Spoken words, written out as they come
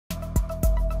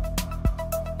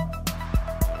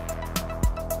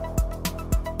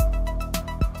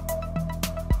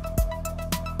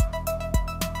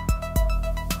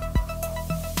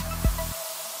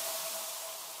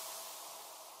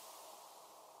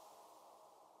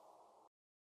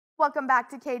Welcome back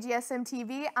to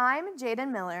KGSM-TV. I'm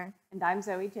Jaden Miller. And I'm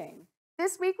Zoe Jane.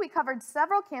 This week we covered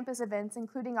several campus events,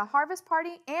 including a harvest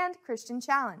party and Christian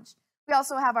challenge. We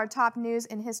also have our top news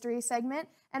and history segment,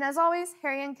 and as always,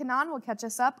 Harry and Kanan will catch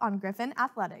us up on Griffin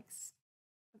athletics.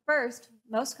 First,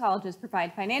 most colleges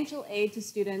provide financial aid to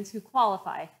students who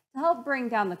qualify to help bring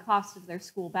down the cost of their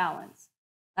school balance.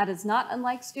 That is not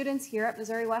unlike students here at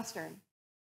Missouri Western.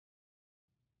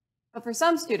 But for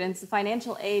some students, the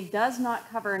financial aid does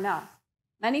not cover enough.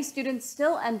 Many students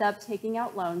still end up taking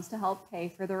out loans to help pay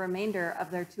for the remainder of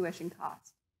their tuition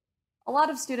costs. A lot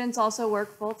of students also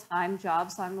work full-time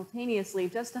jobs simultaneously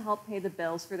just to help pay the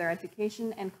bills for their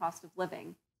education and cost of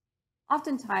living.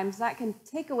 Oftentimes, that can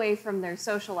take away from their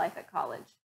social life at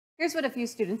college. Here's what a few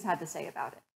students had to say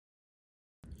about it.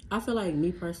 I feel like,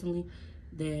 me personally,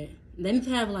 that they need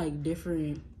to have like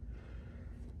different,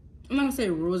 I'm not gonna say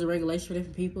rules and regulations for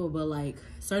different people, but like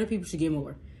certain people should get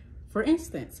more. For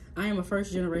instance, I am a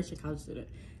first generation college student.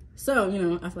 So,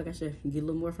 I feel like I should get a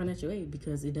little more financial aid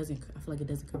because I feel like it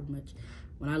doesn't cover much.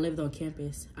 When I lived on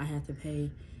campus, I had to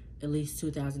pay at least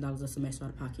 $2,000 a semester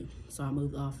out of pocket. So I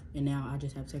moved off, and now I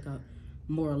just have to take out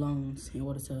more loans in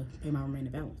order to pay my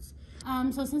remaining balance.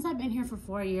 So since I've been here for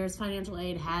 4 years, financial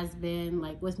aid has been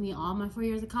like with me all my 4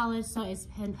 years of college, so it's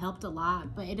helped a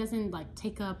lot, but it doesn't like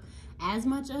take up as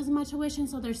much tuition,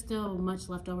 so there's still much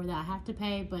left over that I have to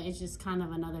pay, but it's just kind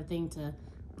of another thing to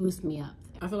boost me up.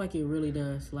 I feel like it really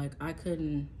does. Like, I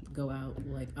couldn't go out,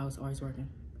 like I was always working.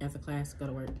 After class, go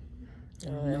to work.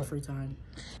 No free time.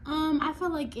 I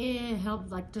feel like it helped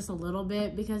like just a little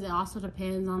bit because it also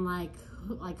depends on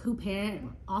who parent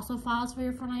also files for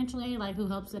your financial aid, like who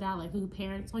helps it out, like who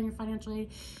parents on your financial aid.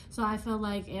 So I feel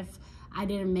like if I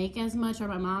didn't make as much or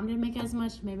my mom didn't make as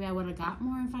much, maybe I would have got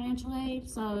more in financial aid.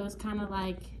 So it was kind of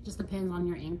like, just depends on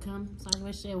your income. So I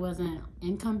wish it wasn't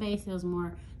income based, it was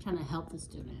more trying to help the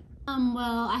student.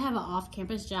 Well, I have an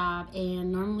off-campus job,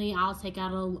 and normally I'll take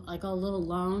out a little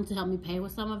loan to help me pay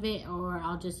with some of it, or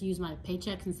I'll just use my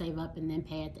paychecks and save up and then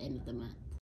pay at the end of the month.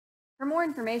 For more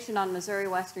information on Missouri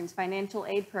Western's financial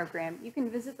aid program, you can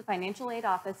visit the financial aid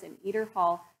office in Eder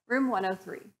Hall, room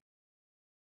 103.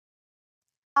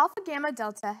 Alpha Gamma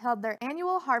Delta held their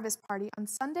annual harvest party on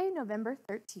Sunday, November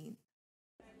 13th.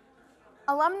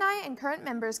 Alumni and current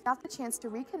members got the chance to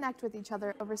reconnect with each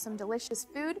other over some delicious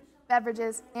food,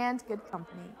 beverages, and good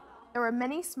company. There were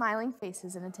many smiling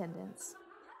faces in attendance.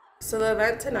 So the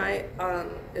event tonight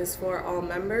is for all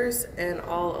members and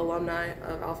all alumni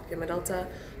of Alpha Gamma Delta.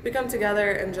 We come together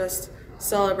and just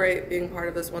celebrate being part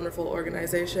of this wonderful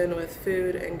organization with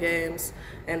food and games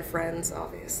and friends,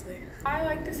 obviously. I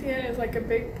like to see it as like a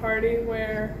big party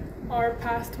where our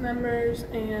past members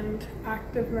and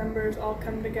active members all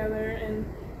come together and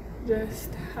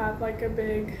just have like a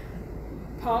big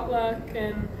potluck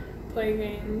and play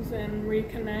games and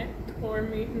reconnect or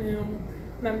meet new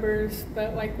members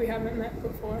that like we haven't met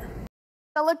before.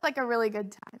 That looked like a really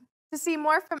good time. To see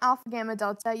more from Alpha Gamma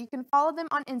Delta, you can follow them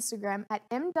on Instagram at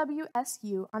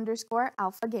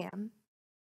MWSU_AlphaGam.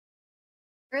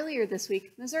 Earlier this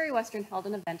week, Missouri Western held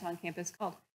an event on campus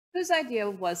called Whose Idea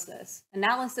Was This?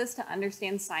 Analysis to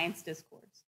Understand Science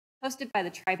Discourse, hosted by the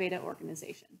Tri Beta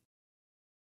organization.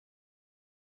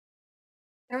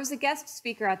 There was a guest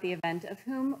speaker at the event, of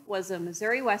whom was a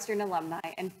Missouri Western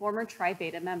alumni and former Tri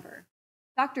Beta member.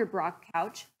 Dr. Brock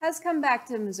Couch has come back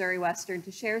to Missouri Western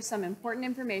to share some important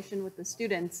information with the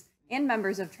students and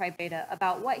members of Tri Beta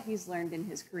about what he's learned in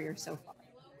his career so far.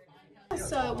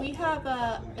 So we have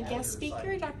a guest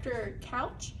speaker, Dr.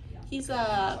 Couch. He's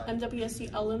a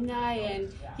MWSU alumni,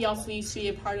 and he also used to be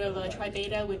a part of Tri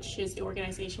Beta, which is the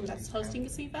organization that's hosting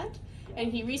this event.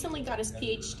 And he recently got his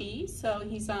PhD, so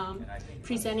he's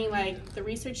presenting like the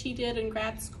research he did in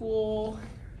grad school.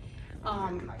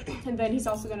 And then he's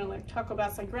also going to like talk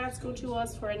about some grad school to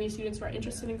us for any students who are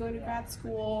interested in going to grad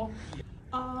school.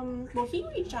 Well, he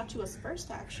reached out to us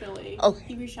first, actually. Okay.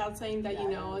 He reached out saying that,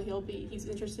 he's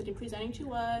interested in presenting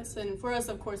to us. And for us,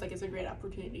 of course, like it's a great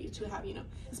opportunity to have,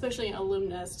 especially an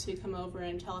alumnus to come over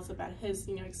and tell us about his,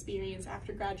 experience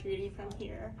after graduating from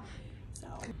here. So,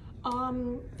 I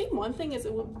think one thing is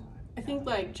I think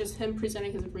like just him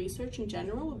presenting his research in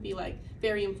general would be like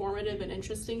very informative and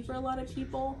interesting for a lot of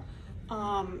people.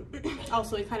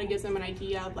 Also, it kind of gives them an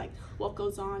idea of like what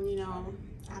goes on,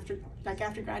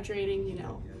 after graduating, you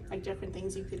know, like different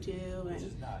things you could do.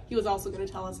 And he was also going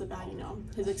to tell us about, you know,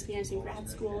 his experience in grad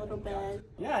school a little bit.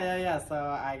 Yeah. So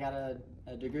I got a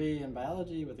degree in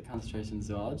biology with a concentration in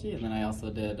zoology, and then I also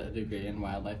did a degree in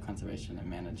wildlife conservation and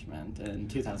management in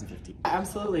 2015.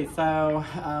 Absolutely. So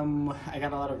I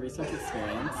got a lot of research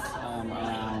experience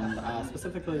around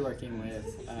specifically working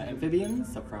with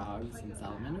amphibians, so frogs and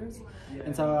salamanders.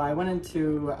 And so I went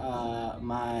into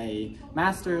my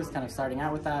master's kind of starting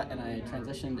out with that, and I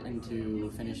transitioned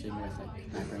into finishing with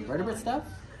like macroinvertebrate stuff.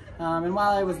 And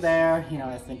while I was there, you know,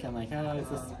 I was thinking like, oh, is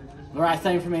this the right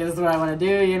thing for me? This is what I want to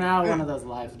do, you know, one of those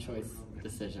life choice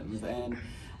decisions. And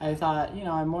I thought, you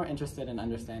know, I'm more interested in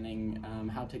understanding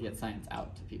how to get science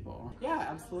out to people. Yeah,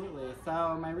 absolutely.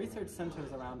 So my research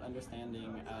centers around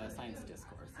understanding science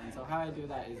discourse. And so how I do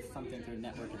that is something through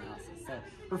network analysis. So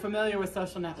we're familiar with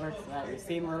social networks, right? We've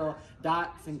seen little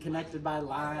dots and connected by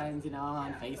lines, you know,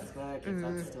 on Facebook. If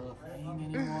that's still a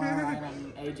thing anymore, and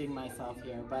I'm aging myself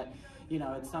here. But you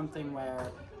know, it's something where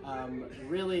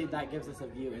really that gives us a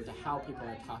view into how people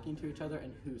are talking to each other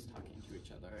and who's talking to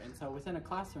each other. And so within a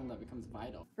classroom, that becomes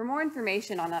vital. For more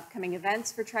information on upcoming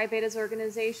events for Tri Beta's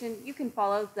organization, you can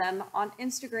follow them on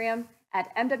Instagram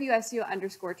at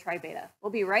MWSU_Tri Beta. We'll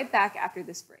be right back after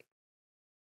this break.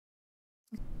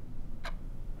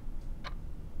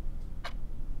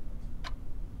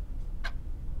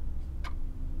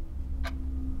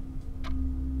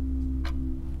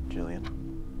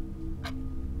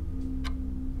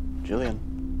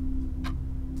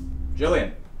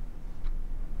 Jillian.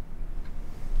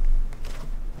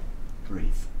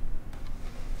 Breathe.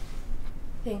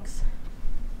 Thanks.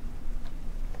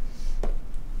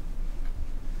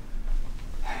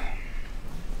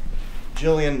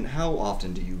 Jillian, how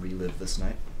often do you relive this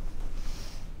night?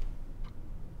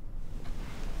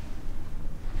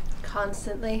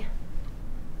 Constantly.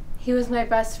 He was my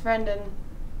best friend, and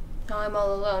now I'm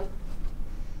all alone.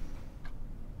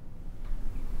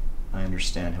 I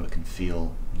understand how it can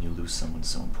feel when you lose someone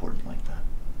so important like that.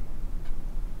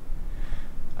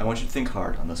 I want you to think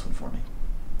hard on this one for me.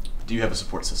 Do you have a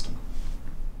support system?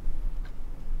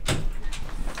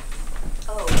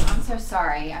 Oh, I'm so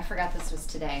sorry. I forgot this was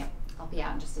today. I'll be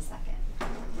out in just a second.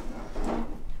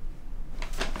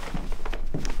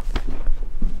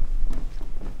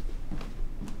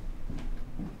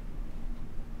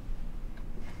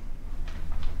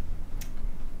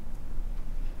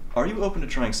 Are you open to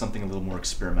trying something a little more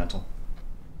experimental?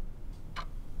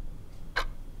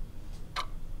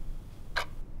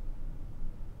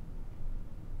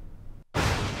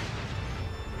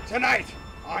 Tonight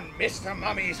on Mr.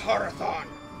 Mummy's Horathon,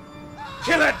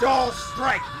 killer dolls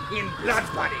strike in Blood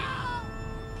Buddy.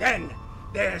 Then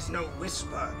there's no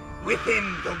whisper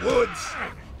within the woods.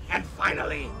 And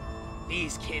finally,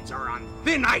 these kids are on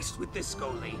thin ice with this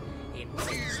Scully in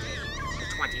Wednesday, the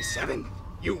 27th.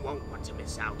 You won't want to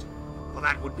miss out, for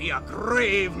that would be a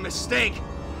grave mistake.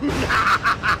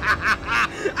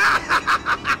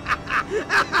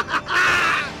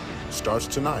 Starts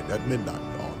tonight at midnight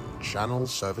on Channel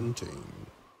 17.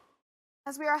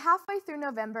 As we are halfway through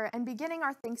November and beginning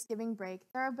our Thanksgiving break,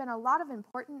 there have been a lot of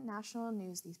important national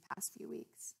news these past few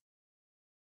weeks.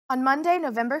 On Monday,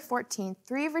 November 14th,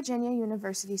 3 Virginia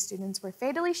University students were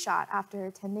fatally shot after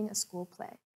attending a school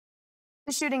play.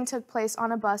 The shooting took place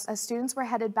on a bus as students were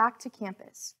headed back to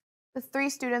campus. The 3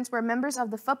 students were members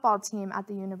of the football team at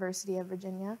the University of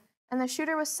Virginia, and the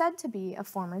shooter was said to be a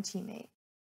former teammate.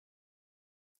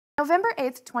 November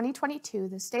 8th, 2022,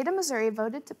 the state of Missouri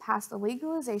voted to pass the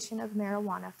legalization of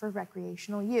marijuana for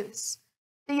recreational use.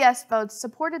 The yes votes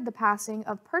supported the passing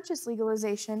of purchase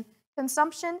legalization,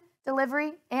 consumption,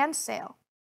 delivery, and sale.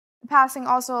 The passing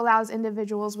also allows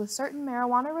individuals with certain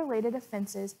marijuana-related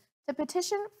offenses to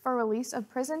petition for release of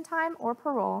prison time or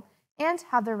parole and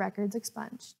have their records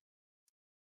expunged.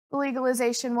 The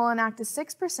legalization will enact a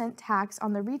 6% tax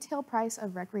on the retail price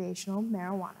of recreational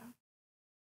marijuana.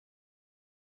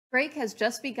 Break has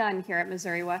just begun here at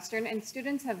Missouri Western, and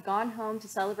students have gone home to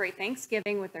celebrate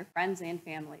Thanksgiving with their friends and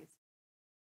families.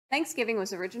 Thanksgiving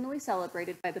was originally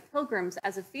celebrated by the Pilgrims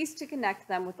as a feast to connect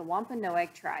them with the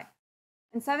Wampanoag tribe.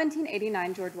 In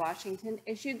 1789, George Washington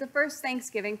issued the first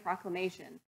Thanksgiving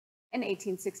proclamation. In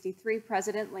 1863,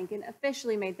 President Lincoln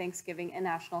officially made Thanksgiving a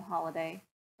national holiday.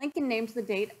 Lincoln named the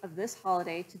date of this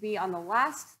holiday to be on the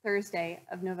last Thursday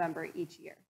of November each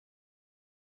year.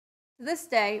 To this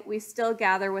day, we still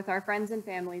gather with our friends and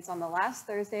families on the last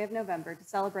Thursday of November to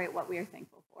celebrate what we are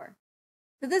thankful for.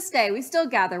 To this day, we still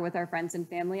gather with our friends and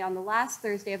family on the last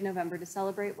Thursday of November to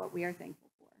celebrate what we are thankful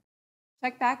for.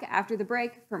 Check back after the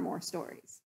break for more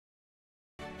stories.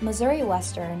 Missouri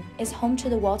Western is home to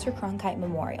the Walter Cronkite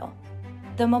Memorial.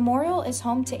 The memorial is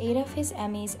home to 8 of his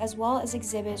Emmys, as well as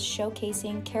exhibits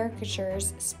showcasing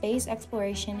caricatures, space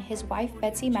exploration, his wife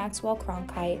Betsy Maxwell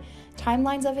Cronkite,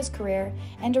 timelines of his career,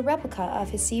 and a replica of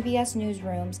his CBS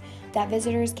newsrooms that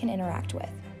visitors can interact with.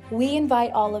 We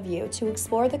invite all of you to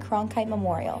explore the Cronkite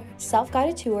Memorial.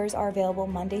 Self-guided tours are available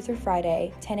Monday through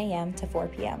Friday, 10 a.m. to 4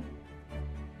 p.m.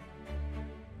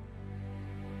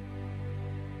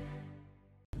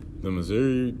 The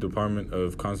Missouri Department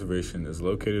of Conservation is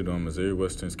located on Missouri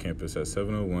Western's campus at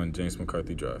 701 James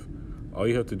McCarthy Drive. All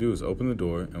you have to do is open the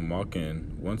door and walk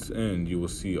in. Once in, you will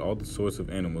see all the sorts of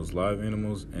animals, live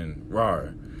animals, and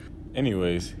rawr.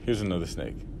 Anyways, here's another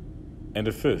snake. And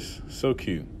a fish, so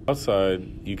cute. Outside,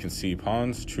 you can see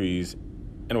ponds, trees,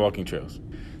 and walking trails.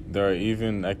 There are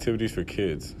even activities for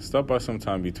kids. Stop by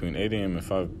sometime between 8 a.m. and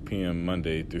 5 p.m.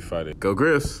 Monday through Friday. Go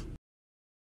Griffs!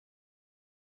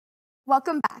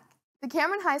 Welcome back. The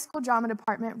Cameron High School Drama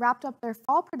Department wrapped up their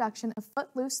fall production of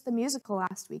Footloose the musical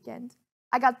last weekend.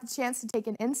 I got the chance to take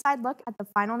an inside look at the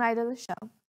final night of the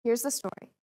show. Here's the story.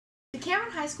 The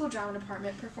Cameron High School Drama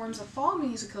Department performs a fall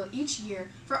musical each year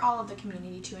for all of the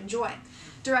community to enjoy.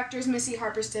 Directors Missy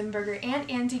Harper Stimberger and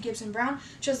Andy Gibson Brown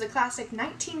chose the classic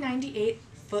 1998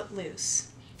 Footloose.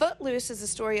 Footloose is the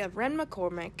story of Ren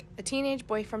McCormick, a teenage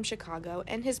boy from Chicago,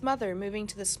 and his mother moving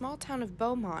to the small town of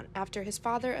Beaumont after his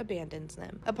father abandons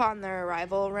them. Upon their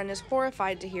arrival, Ren is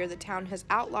horrified to hear the town has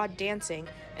outlawed dancing,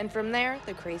 and from there,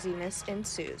 the craziness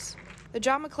ensues. The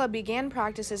drama club began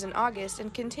practices in August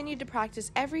and continued to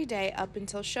practice every day up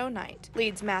until show night.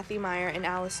 Leads Matthew Meyer and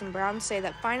Allison Brown say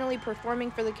that finally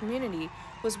performing for the community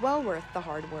was well worth the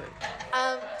hard work.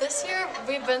 This year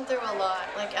we've been through a lot,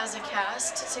 like as a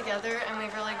cast together, and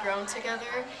we've really grown together.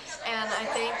 And I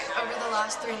think over the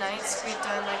last 3 nights we've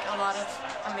done like a lot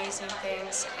of amazing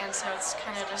things, and so it's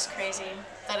kind of just crazy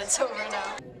that it's over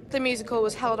now. The musical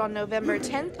was held on November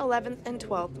 10th, 11th, and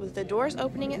 12th, with the doors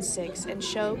opening at 6 and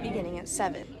show beginning at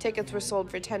 7. Tickets were sold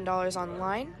for $10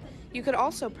 online. You could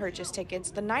also purchase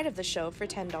tickets the night of the show for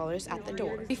 $10 at the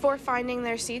door. Before finding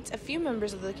their seats, a few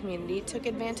members of the community took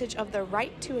advantage of the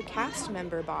Right to a Cast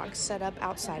member box set up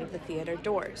outside of the theater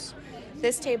doors.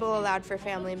 This table allowed for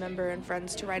family member and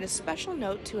friends to write a special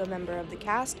note to a member of the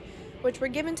cast, which were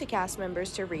given to cast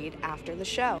members to read after the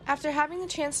show. After having the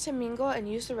chance to mingle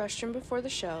and use the restroom before the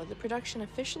show, the production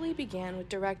officially began with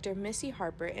director Missy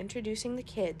Harper introducing the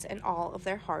kids and all of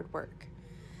their hard work.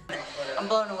 I'm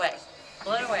blown away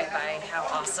by how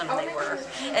awesome they were.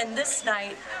 And this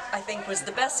night, I think, was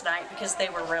the best night because they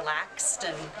were relaxed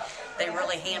and they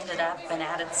really hammed it up and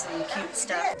added some cute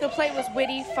stuff. The play was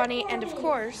witty, funny, and of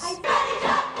course,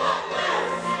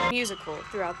 musical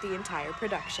throughout the entire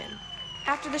production.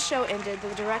 After the show ended,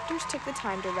 the directors took the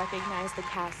time to recognize the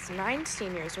cast's 9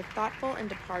 seniors with thoughtful and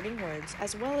departing words,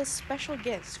 as well as special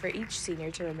gifts for each senior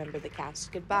to remember the cast's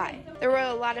goodbye. There were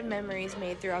a lot of memories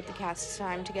made throughout the cast's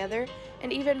time together,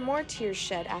 and even more tears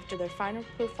shed after their final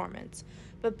performance.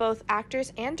 But both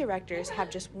actors and directors have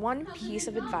just one piece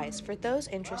of advice for those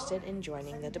interested in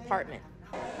joining the department.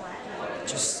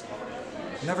 Just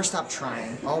never stop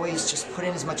trying. Always just put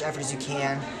in as much effort as you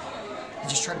can. And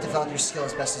just try to develop your skill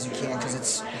as best as you can, because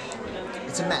it's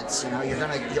immense. You know,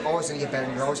 you're always gonna get better,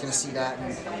 and you're always gonna see that,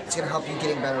 and it's gonna help you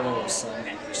getting better roles. So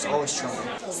just always try.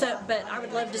 But I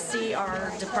would love to see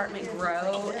our department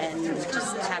grow and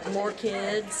just have more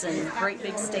kids and great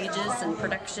big stages and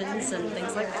productions and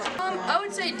things like that. I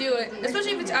would say do it,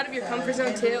 especially if it's out of your comfort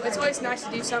zone too. It's always nice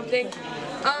to do something.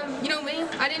 You know me,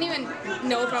 I didn't even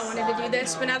know if I wanted to do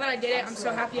this, but now that I did it, I'm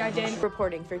so happy I did.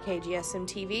 Reporting for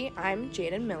KGSM-TV, I'm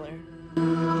Jaden Miller.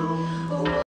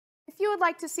 If you would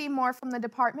like to see more from the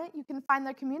department, you can find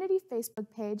their community Facebook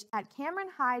page at Cameron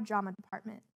High Drama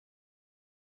Department.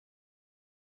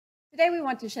 Today we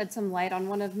want to shed some light on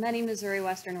one of many Missouri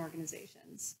Western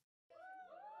organizations.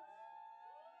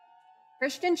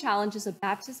 Christian Challenge is a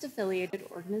Baptist-affiliated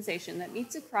organization that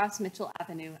meets across Mitchell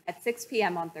Avenue at 6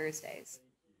 p.m. on Thursdays.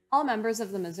 All members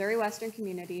of the Missouri Western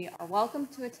community are welcome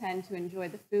to attend to enjoy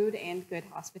the food and good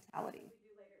hospitality.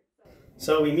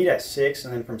 So we meet at 6,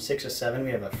 and then from 6 to 7 we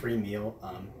have a free meal,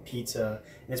 pizza,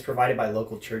 and it's provided by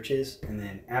local churches. And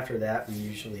then after that we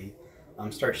usually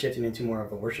start shifting into more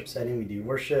of a worship setting. We do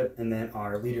worship, and then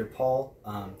our leader Paul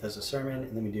does a sermon,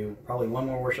 and then we do probably one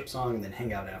more worship song and then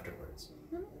hang out afterwards.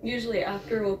 Usually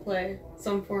after we'll play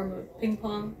some form of ping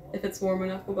pong. If it's warm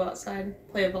enough, we'll go outside,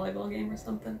 play a volleyball game or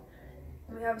something.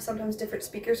 We have sometimes different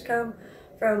speakers come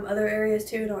from other areas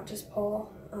too, not just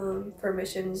Paul, for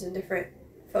missions and different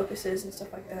focuses and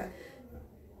stuff like that.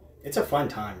 It's a fun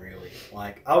time, really.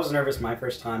 Like, I was nervous my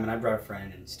first time, and I brought a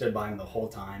friend and stood by him the whole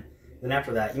time. Then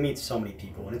after that, you meet so many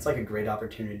people, and it's like a great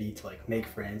opportunity to like make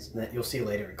friends that you'll see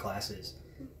later in classes.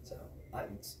 So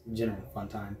it's in general a fun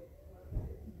time.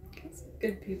 It's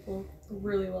good people,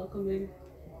 really welcoming.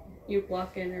 You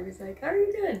walk in, everybody's like, "How are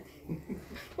you doing?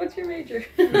 What's your major?"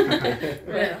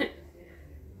 Yeah.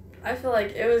 I feel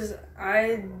like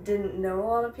I didn't know a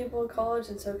lot of people in college,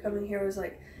 and so coming here was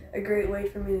like a great way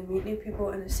for me to meet new people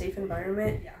in a safe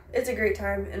environment. It's a great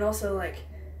time, and also like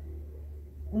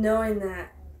knowing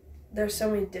that there's so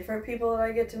many different people that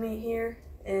I get to meet here,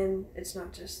 and it's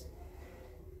not just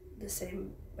the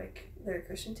same, like they're a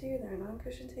Christian to you, they're a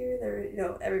non-Christian to you,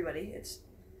 they're, everybody. It's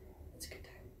a good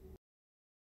time.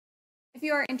 If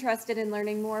you are interested in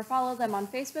learning more, follow them on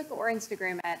Facebook or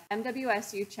Instagram at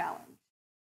MWSU Challenge.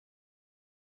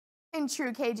 In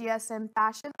true KGSM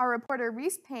fashion, our reporter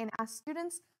Reese Payne asked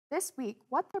students this week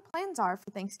what their plans are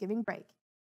for Thanksgiving break.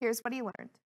 Here's what he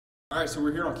learned. All right, so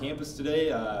we're here on campus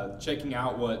today, checking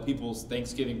out what people's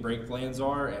Thanksgiving break plans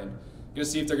are, and gonna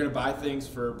see if they're gonna buy things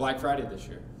for Black Friday this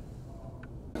year.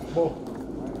 All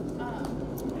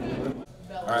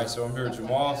right, so I'm here with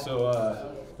Jamal. So,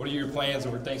 what are your plans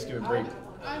over Thanksgiving break? Go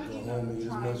home and eat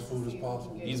as much food as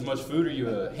possible. Eat as much food, or are you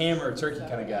a ham or a turkey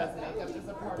kind of guy?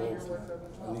 Both.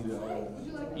 I need it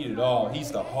all. Eat it all.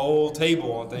 He's the whole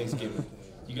table on Thanksgiving.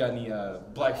 You got any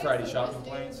Black Friday shopping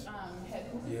plans?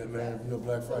 Yeah, man. You know,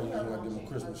 Black Friday, you know, I get my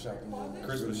Christmas shopping. Man.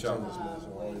 Christmas shopping. So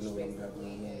I already know what I'm got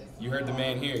going on. You heard the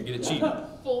man here. Get it cheap.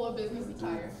 Full of business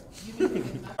attire.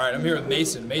 All right, I'm here with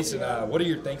Mason. Mason, what are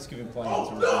your Thanksgiving plans?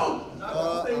 I'm gonna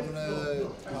probably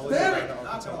go down to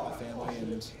Arkansas with my family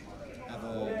and have a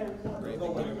great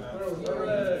big dinner.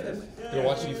 You gonna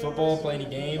watch any football, play any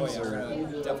games? Oh, yeah, or? we're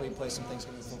gonna definitely play some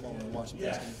Thanksgiving football and watch some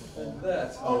Thanksgiving football.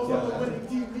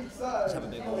 Just have a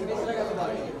big one.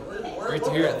 Great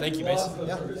to hear it. Thank you, Mason.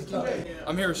 Yeah, thank you.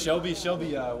 I'm here with Shelby.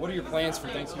 Shelby, what are your plans for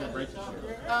Thanksgiving break this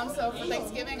year? So for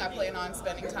Thanksgiving, I plan on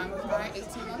spending time with my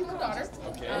 18-month-old daughter.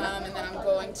 Okay. And then I'm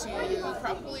going to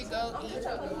probably go eat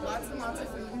lots and lots of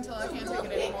food until I can't take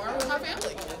it anymore with my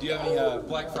family. Do you have any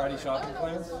Black Friday shopping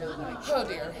plans? Oh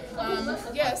dear.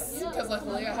 Yes, because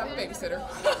luckily I have a babysitter.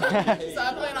 So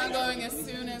I plan on going as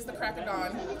soon as the crack of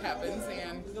dawn happens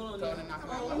and going and knocking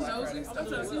out my Black Friday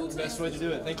stuff. Best way to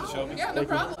do it. Thank you, Shelby. Yeah, no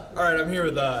problem. All right, I'm here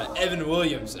with Evan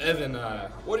Williams. Evan,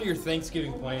 what are your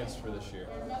Thanksgiving plans for this year?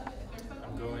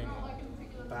 I'm going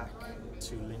back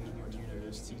to Lindenwood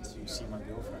University to see my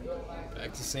girlfriend.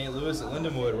 Back to St. Louis at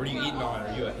Lindenwood. What are you eating on?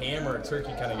 Are you a ham or a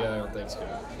turkey kind of guy on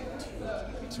Thanksgiving?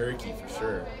 Turkey, for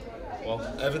sure. Well,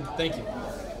 Evan, thank you.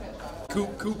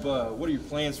 Coop, what are your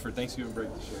plans for Thanksgiving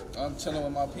break this year? I'm chilling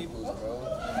with my peoples, bro.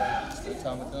 It's the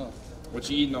time with them. What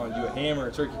you eating on? You a ham or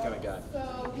a turkey kind of guy?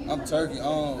 I'm turkey.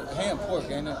 Ham pork,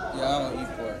 ain't it? Yeah, I don't eat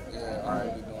pork. Yeah, I'm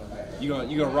gonna be doing that.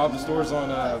 You gonna rob the stores on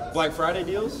Black Friday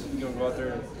deals? You gonna go out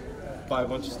there and buy a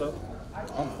bunch of stuff?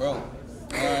 I'm broke.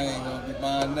 I ain't gonna be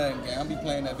buying nothing. I'll be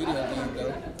playing that video game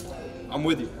though. I'm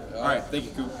with you. All right, thank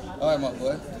you, Coop. All right, my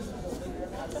boy.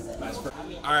 Nice.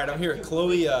 All right, I'm here with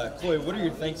Chloe. Chloe, what are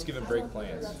your Thanksgiving break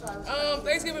plans?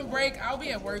 Thanksgiving break, I'll be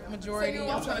at work majority.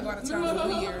 I'm trying to go out of town for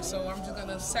New Year's, so I'm just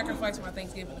gonna sacrifice my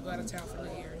Thanksgiving to go out of town for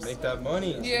New Year's. Make that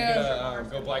money. Yeah. You gonna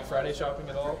go Black Friday shopping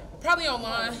at all? Probably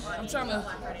online. I'm trying to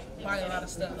buy a lot of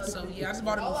stuff. So yeah, I just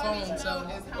bought a new phone, so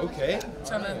okay. I'm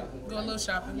trying to do a little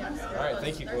shopping. All right,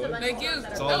 thank you, Chloe. Thank you.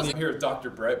 That's all. I'm here with Dr.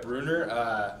 Brett Bruner.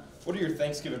 What are your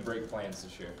Thanksgiving break plans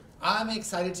this year? I'm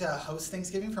excited to host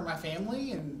Thanksgiving for my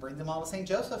family and bring them all to St.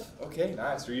 Joseph. Okay,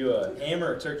 nice. Are you a ham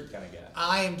or a turkey kind of guy?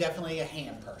 I am definitely a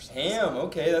ham person. Ham,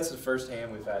 okay. That's the first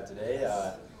ham we've had today.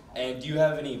 And do you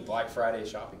have any Black Friday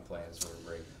shopping plans for a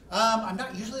break? I'm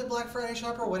not usually a Black Friday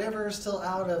shopper. Whatever is still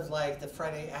out of like the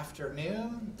Friday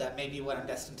afternoon, that may be what I'm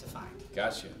destined to find.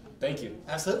 Gotcha. Thank you.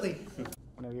 Absolutely.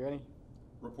 Whenever you're ready.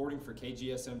 Reporting for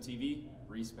KGSM-TV,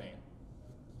 Reese Payne.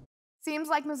 Seems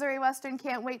like Missouri Western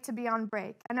can't wait to be on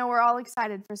break. I know we're all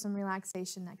excited for some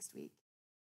relaxation next week.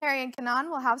 Harry and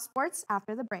Kanan will have sports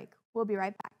after the break. We'll be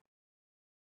right back.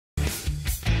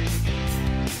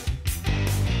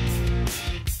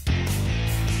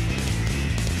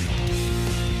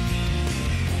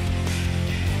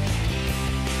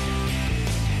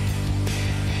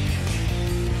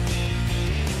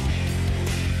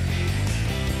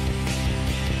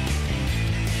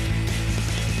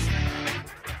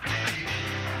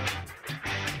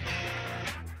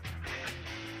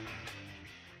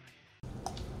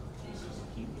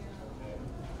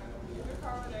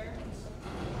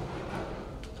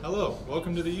 Hello,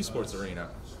 welcome to the esports arena.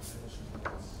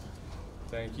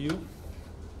 Thank you.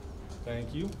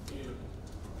 Thank you.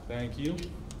 Thank you.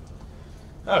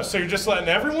 Oh, so you're just letting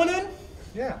everyone in?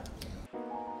 Yeah.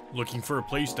 Looking for a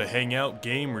place to hang out,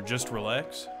 game, or just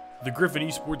relax? The Griffin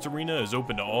Esports Arena is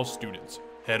open to all students.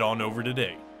 Head on over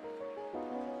today.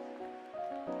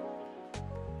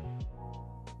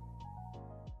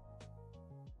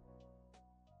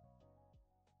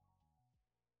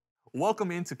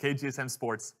 Welcome into KGSM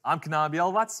Sports. I'm Kanan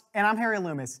Bielwatz. And I'm Harry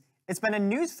Loomis. It's been a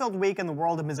news-filled week in the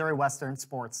world of Missouri Western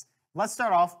sports. Let's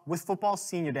start off with football's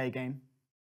Senior Day game.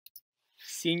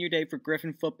 Senior Day for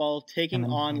Griffin football taking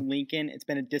on Lincoln. It's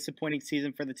been a disappointing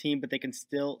season for the team, but they can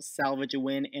still salvage a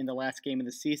win in the last game of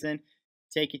the season.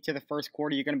 Take you to the first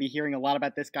quarter. You're going to be hearing a lot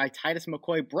about this guy. Titus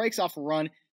McCoy breaks off a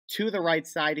run to the right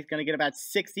side. He's going to get about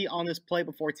 60 on this play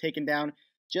before taken down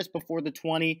just before the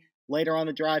 20. Later on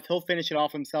the drive, he'll finish it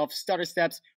off himself. Stutter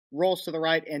steps, rolls to the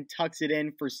right, and tucks it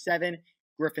in for 7.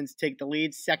 Griffins take the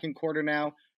lead. Second quarter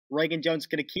now. Reagan Jones is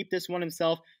going to keep this one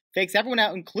himself. Fakes everyone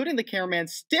out, including the cameraman.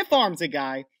 Stiff arms a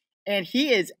guy, and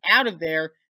he is out of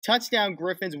there. Touchdown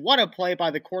Griffins. What a play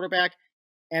by the quarterback.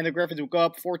 And the Griffins will go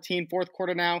up 14. Fourth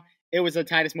quarter now. It was a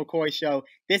Titus McCoy show.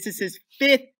 This is his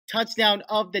 5th touchdown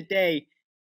of the day.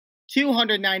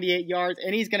 298 yards,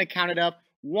 and he's going to count it up.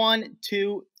 1,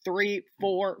 2, 3,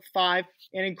 4, 5.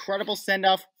 An incredible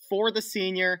send-off for the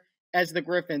senior as the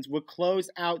Griffins would close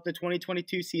out the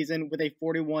 2022 season with a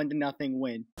 41-0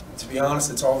 win. To be honest,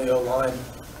 it's all the O-line.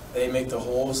 They make the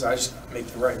holes. I just make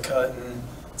the right cut, and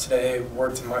today it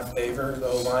worked in my favor, the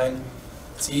O-line.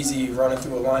 It's easy running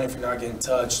through a line if you're not getting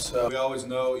touched. So we always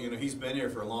know, he's been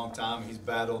here for a long time. He's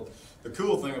battled. The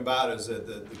cool thing about it is that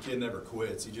the kid never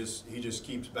quits. He just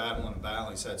keeps battling and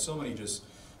battling. He's had so many just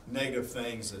negative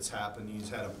things that's happened. He's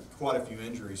had quite a few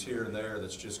injuries here and there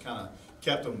that's just kind of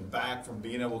kept him back from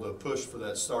being able to push for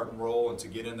that starting role and to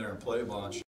get in there and play a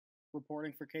bunch.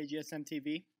 Reporting for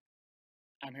KGSM-TV,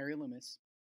 I'm Harry Loomis.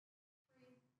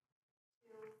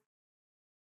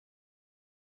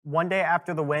 One day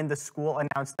after the win, the school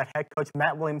announced that head coach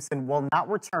Matt Williamson will not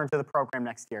return to the program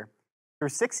next year. Through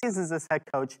 6 seasons as head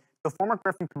coach, the former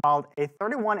Griffin compiled a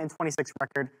 31-26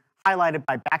 record, highlighted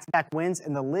by back-to-back wins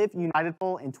in the Live United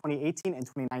Bowl in 2018 and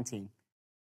 2019.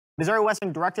 Missouri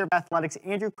Western Director of Athletics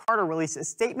Andrew Carter released a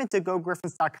statement to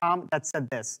GoGriffins.com that said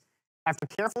this: "After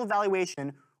careful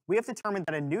evaluation, we have determined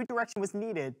that a new direction was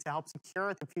needed to help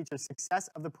secure the future success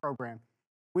of the program.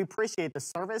 We appreciate the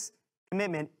service,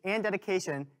 commitment, and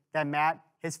dedication that Matt,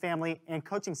 his family, and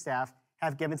coaching staff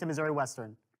have given to Missouri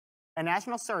Western. A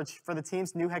national search for the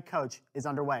team's new head coach is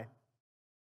underway."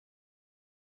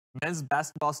 Men's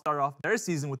basketball started off their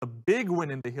season with a big win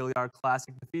in the Hilliard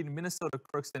Classic, defeating Minnesota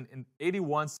Crookston in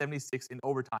 81-76 in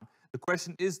overtime. The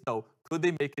question is, though, could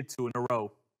they make it 2 in a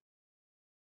row?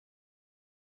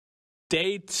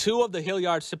 Day 2 of the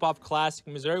Hilliard Sip-Off Classic.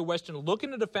 Missouri Western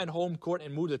looking to defend home court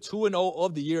and move to 2-0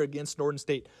 of the year against Norton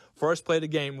State. First play of the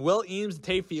game, Will Eames to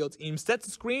Tay Fields. Eames sets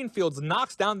the screen. Fields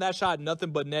knocks down that shot,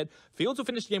 nothing but net. Fields will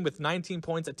finish the game with 19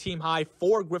 points, a team high.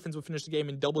 4 Griffins will finish the game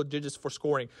in double digits for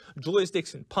scoring. Julius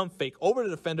Dixon, pump fake over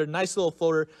the defender. Nice little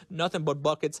floater, nothing but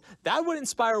buckets. That would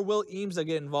inspire Will Eames to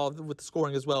get involved with the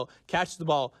scoring as well. Catches the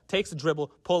ball, takes the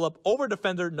dribble, pull up over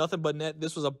defender, nothing but net.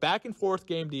 This was a back and forth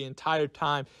game the entire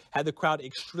time. Had the crowd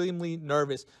extremely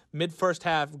nervous. Mid-first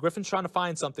half, Griffin's trying to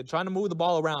find something, trying to move the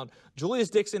ball around. Julius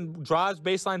Dixon drives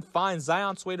baseline, finds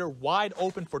Zion Swader wide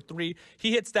open for 3.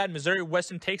 He hits that. Missouri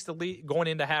Western takes the lead going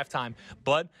into halftime.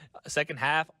 But second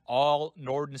half, all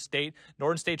Norton State.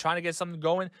 Norton State trying to get something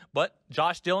going, but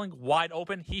Josh Dilling wide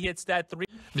open. He hits that 3.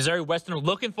 Missouri Western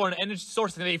looking for an energy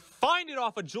source, and they find it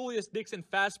off a Julius Dixon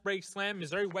fast break slam.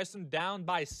 Missouri Western down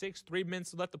by 6, 3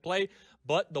 minutes left to play,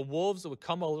 but the Wolves would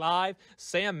come alive.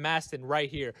 Sam Maston right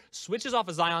here switches off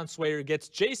a Zion Swader, gets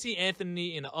J.C.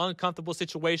 Anthony in an uncomfortable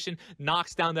situation,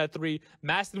 knocks down that 3.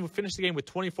 Maston would finish the game with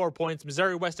 24 points.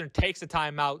 Missouri Western takes a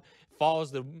timeout,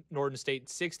 falls to Norton State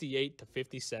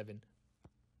 68-57.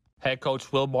 Head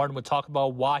coach Will Martin would talk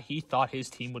about why he thought his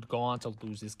team would go on to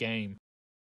lose this game.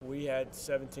 We had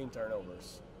 17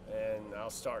 turnovers, and I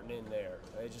was starting in there.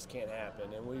 It just can't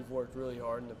happen. And we've worked really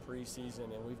hard in the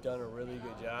preseason, and we've done a really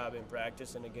good job in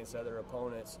practicing against other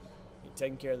opponents,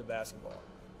 taking care of the basketball.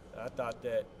 I thought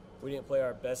that we didn't play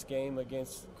our best game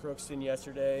against Crookston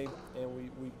yesterday, and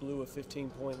we blew a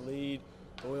 15-point lead,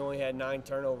 but we only had 9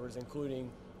 turnovers,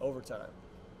 including overtime.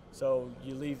 So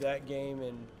you leave that game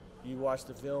and you watch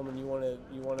the film and you want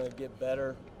to get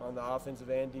better on the offensive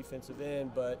and defensive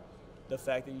end, but the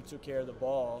fact that you took care of the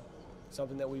ball,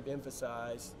 something that we've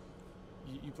emphasized,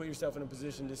 you put yourself in a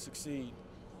position to succeed.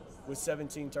 With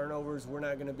 17 turnovers, we're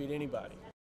not going to beat anybody.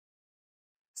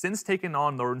 Since taking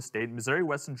on Norton State, Missouri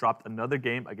Western dropped another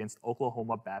game against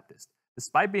Oklahoma Baptist.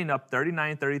 Despite being up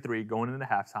 39-33 going into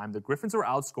halftime, the Griffins were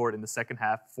outscored in the second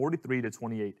half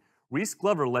 43-28. Reese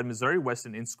Glover led Missouri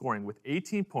Western in scoring with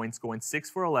 18 points, going 6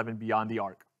 for 11 beyond the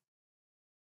arc.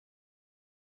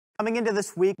 Coming into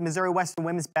this week, Missouri Western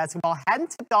women's basketball hadn't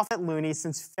tipped off at Looney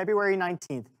since February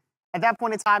 19th. At that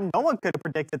point in time, no one could have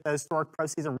predicted the historic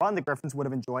postseason run the Griffins would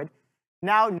have enjoyed.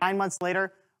 Now, 9 months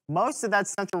later, Most of that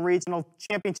Central Regional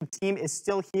Championship team is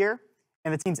still here,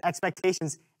 and the team's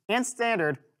expectations and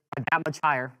standard are that much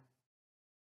higher.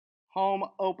 Home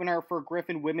opener for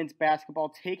Griffin women's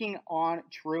basketball taking on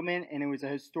Truman, and it was a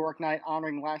historic night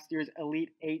honoring last year's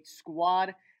Elite 8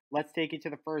 squad. Let's take it to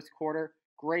the first quarter.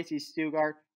 Gracie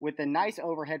Stugart with a nice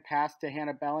overhead pass to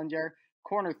Hannah Bellinger.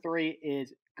 Corner three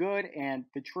is good, and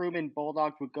the Truman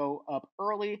Bulldogs would go up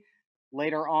early.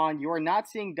 Later on, you are not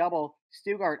seeing double.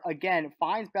 Stugart again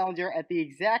finds Bellinger at the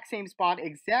exact same spot,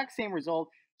 exact same result.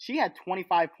 She had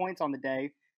 25 points on the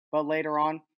day, but later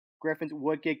on, Griffins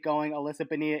would get going. Alyssa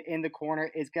Bonilla in the corner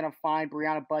is going to find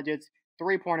Brianna Budget's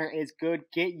three-pointer is good.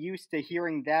 Get used to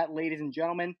hearing that, ladies and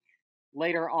gentlemen.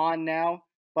 Later on now,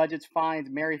 Budgets finds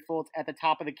Mary Fultz at the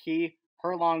top of the key.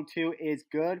 Her long two is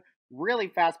good. Really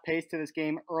fast pace to this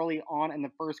game early on in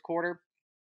the first quarter.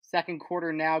 Second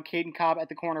quarter now, Caden Cobb at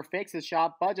the corner fakes his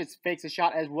shot. Budgets fakes a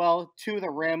shot as well to the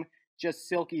rim. Just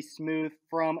silky smooth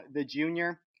from the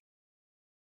junior.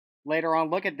 Later on,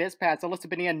 look at this pass. Alyssa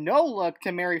Bonilla, no look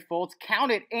to Mary Fultz.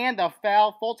 Count it and the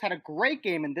foul. Fultz had a great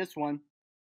game in this one.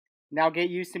 Now get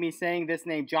used to me saying this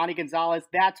name. Johnny Gonzalez,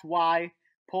 that's why.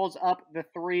 Pulls up the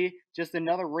three. Just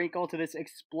another wrinkle to this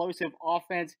explosive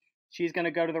offense. She's going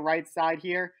to go to the right side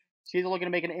here. She's looking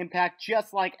to make an impact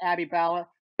just like Abby Bala.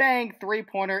 Bang,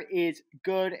 three-pointer is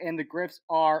good, and the Griffs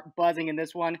are buzzing in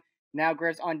this one. Now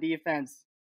Griffs on defense.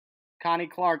 Connie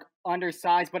Clark,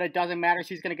 undersized, but it doesn't matter.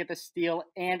 She's going to get the steal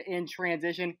and in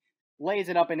transition. Lays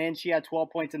it up and in. She had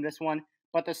 12 points in this one,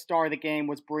 but the star of the game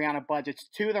was Brianna Budgets.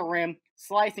 To the rim,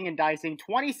 slicing and dicing.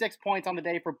 26 points on the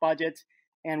day for Budgets,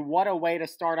 and what a way to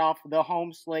start off the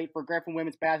home slate for Griffin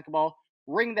women's basketball.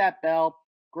 Ring that bell.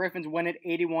 Griffins win it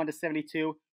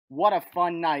 81-72. What a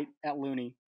fun night at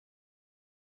Looney.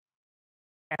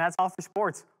 And that's all for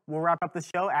sports. We'll wrap up the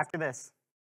show after this.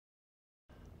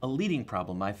 A leading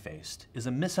problem I've faced is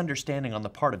a misunderstanding on the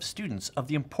part of students of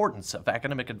the importance of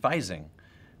academic advising.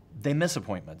 They miss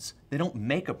appointments. They don't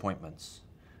make appointments.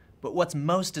 But what's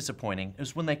most disappointing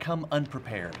is when they come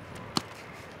unprepared.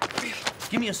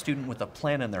 Give me a student with a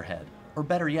plan in their head, or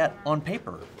better yet, on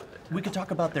paper. We could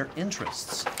talk about their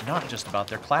interests, not just about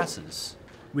their classes.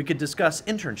 We could discuss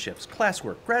internships,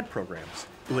 classwork, grad programs.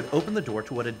 It would open the door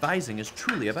to what advising is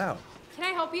truly about. Can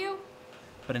I help you?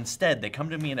 But instead, they come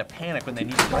to me in a panic when they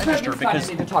need to register because—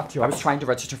 I need to talk to you. I was trying to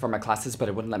register for my classes, but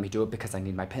it wouldn't let me do it because I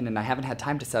need my PIN, and I haven't had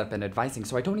time to set up an advising,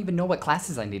 so I don't even know what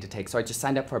classes I need to take, so I just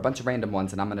signed up for a bunch of random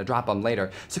ones, and I'm going to drop them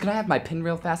later. So can I have my PIN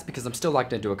real fast? Because I'm still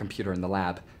logged into a computer in the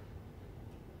lab.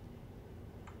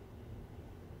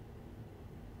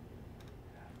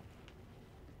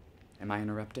 Am I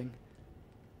interrupting?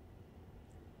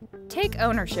 Take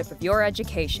ownership of your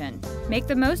education. Make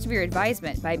the most of your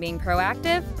advisement by being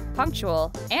proactive,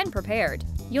 punctual, and prepared.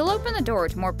 You'll open the door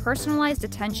to more personalized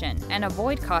attention and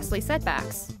avoid costly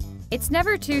setbacks. It's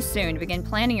never too soon to begin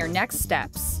planning your next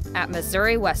steps at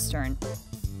Missouri Western.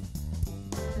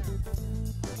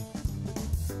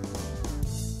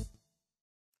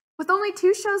 With only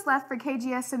 2 shows left for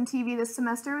KGSM-TV this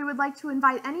semester, we would like to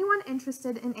invite anyone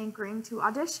interested in anchoring to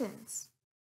auditions.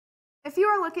 If you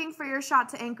are looking for your shot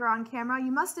to anchor on camera,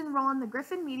 you must enroll in the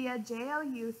Griffin Media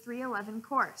JLU 311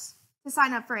 course. To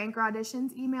sign up for anchor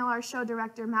auditions, email our show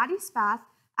director, Maddie Spath,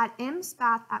 at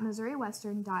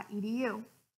mspath@missouriwestern.edu.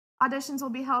 Auditions will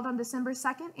be held on December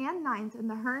 2nd and 9th in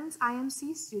the Hearns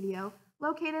IMC studio,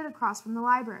 located across from the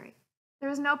library. There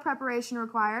is no preparation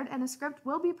required, and a script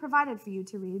will be provided for you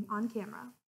to read on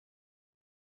camera.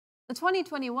 The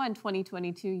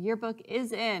 2021-2022 yearbook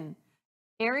is in.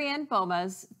 Ariane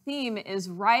Boma's theme is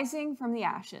Rising from the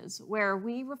Ashes, where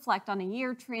we reflect on a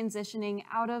year transitioning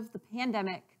out of the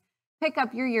pandemic. Pick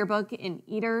up your yearbook in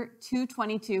Eater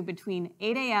 222 between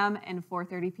 8 a.m. and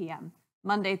 4:30 p.m.,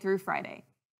 Monday through Friday.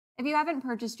 If you haven't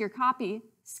purchased your copy,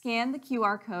 scan the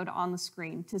QR code on the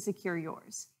screen to secure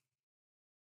yours.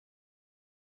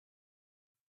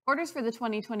 Orders for the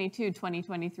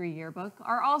 2022-2023 yearbook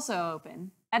are also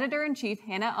open. Editor-in-Chief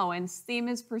Hannah Owens' theme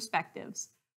is Perspectives.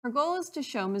 Her goal is to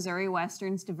show Missouri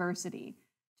Western's diversity.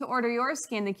 To order yours,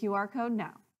 scan the QR code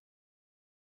now.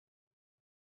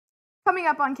 Coming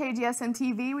up on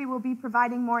KGSM-TV, we will be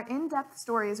providing more in-depth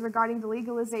stories regarding the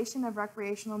legalization of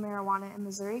recreational marijuana in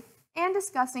Missouri and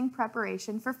discussing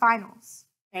preparation for finals.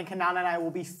 And Kanan and I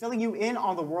will be filling you in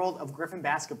on the world of Griffin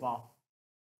basketball.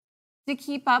 To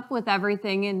keep up with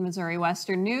everything in Missouri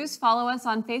Western news, follow us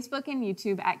on Facebook and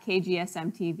YouTube at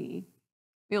KGSM-TV.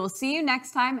 We will see you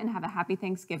next time, and have a happy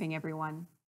Thanksgiving, everyone.